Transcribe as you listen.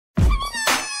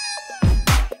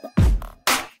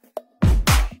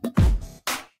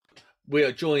we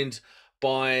are joined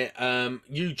by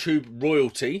YouTube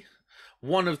royalty,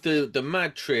 one of the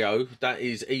mad trio that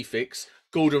is Efixx,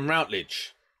 Gordon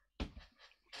Routledge.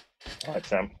 Hi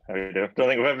Sam, how are you doing? Don't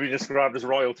think I've ever been described as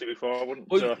royalty before. I wouldn't.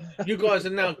 Well, you guys are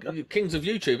now kings of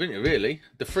YouTube, aren't you? Really,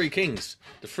 the three kings,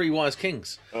 the three wise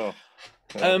kings. Oh,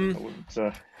 I wouldn't.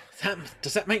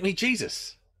 Does that make me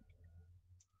Jesus?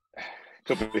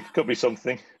 Could be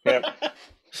something. Yeah.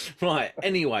 Right.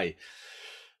 Anyway,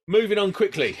 moving on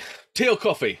quickly. Tea or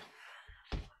coffee?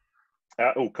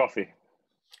 Coffee.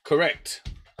 Correct.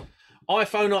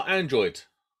 iPhone or Android?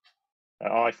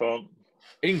 iPhone.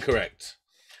 Incorrect.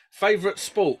 Favorite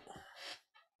sport?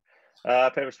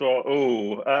 Favorite sport.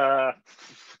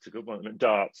 It's a good one.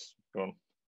 Darts. Go on.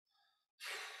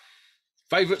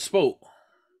 Favorite sport?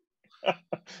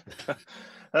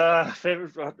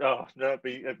 Favorite. Oh no,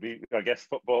 it'd be I guess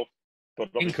football. But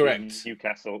Incorrect.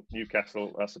 Newcastle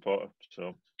supporter.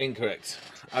 So incorrect.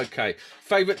 Okay.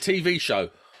 Favorite TV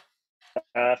show?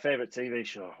 Favorite TV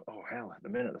show. Oh hell, at the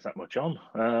minute there's that much on.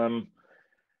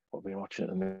 What are we watching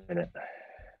at the minute?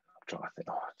 I'm trying to think.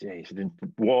 Oh geez, you didn't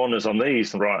warn us on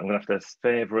these. Right, I'm gonna have to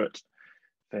favorite.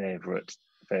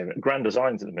 Grand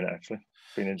Designs at the minute actually.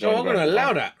 Been enjoying. So I'm going to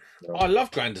allow that. No. I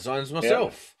love Grand Designs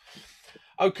myself.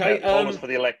 Yeah. Okay. Almost for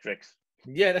the electrics.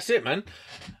 Yeah, that's it, man.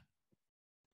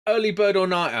 Early bird or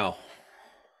night owl?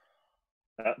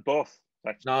 Both.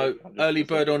 Actually. No, early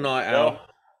bird or night owl?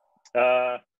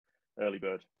 Early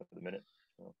bird at the minute.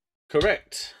 So.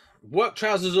 Correct. Work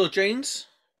trousers or jeans?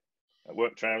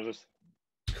 Work trousers.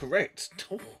 Correct.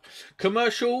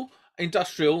 Commercial,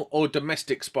 industrial, or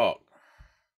domestic spark?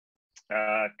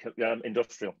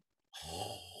 Industrial.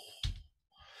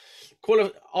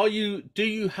 Do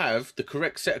you have the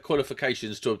correct set of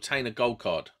qualifications to obtain a gold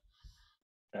card?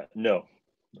 No.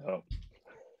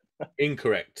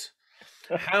 Incorrect.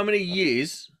 How many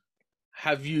years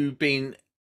have you been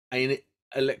an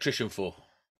electrician for?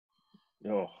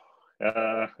 Well,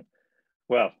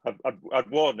 I'd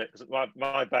warn it because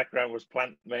my background was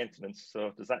plant maintenance.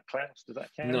 So does that count?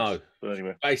 No. But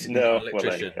anyway, basically, no.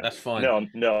 Electrician. Well, that's fine.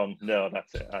 No,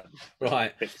 that's it.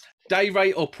 Right. Day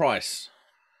rate or price?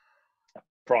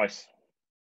 Price.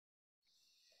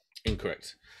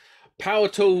 Incorrect. Power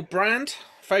tool brand?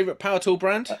 Favorite power tool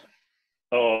brand? At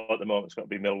the moment, it's got to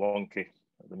be Milwaukee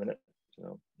at the minute.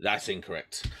 So. That's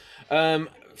incorrect.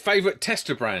 Favorite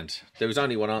tester brand? There was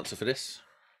only one answer for this.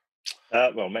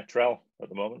 Well, Metrel at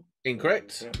the moment.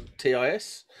 Incorrect. Yeah.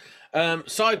 TIS.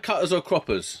 Side cutters or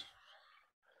croppers?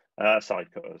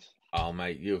 Side cutters. Oh,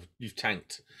 mate, you've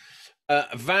tanked.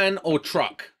 Van or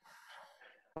truck?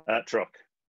 Truck.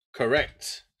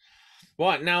 Correct.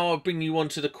 Right, now I'll bring you on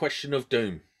to the question of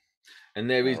doom. And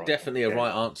there is definitely a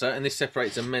right answer, and this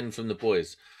separates the men from the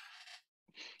boys.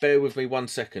 Bear with me 1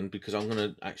 second, because I'm going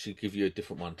to actually give you a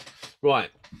different one. Right.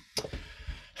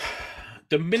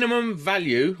 The minimum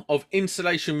value of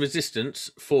installation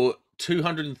resistance for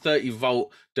 230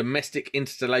 volt domestic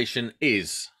installation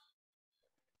is?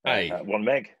 A. 1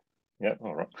 meg. Yeah,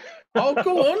 all right. Oh,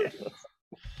 go on.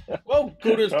 Well,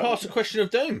 Gordon's passed the question of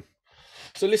doom.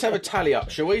 So let's have a tally up,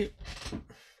 shall we?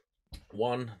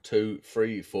 1, 2,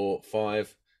 3, 4,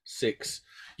 5, 6.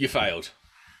 You failed.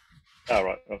 All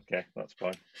right. Okay, that's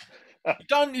fine.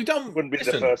 You done. Wouldn't be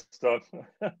the first time.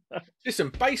 Listen,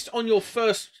 based on your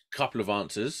first couple of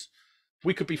answers,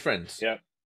 we could be friends. Yeah.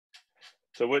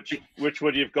 So which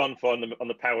would you have gone for on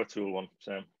the power tool one,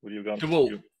 Sam? Would you have gone?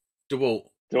 DeWalt.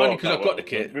 Only because I've got the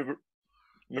kit.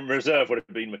 Reserve would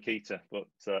have been Makita, but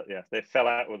yeah, they fell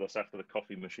out with us after the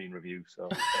coffee machine review. So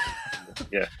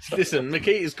yeah. Listen,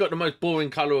 Makita's got the most boring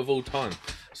colour of all time,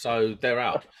 so they're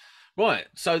out. Right,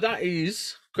 so that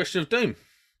is question of doom.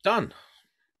 Done.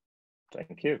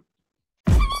 Thank you.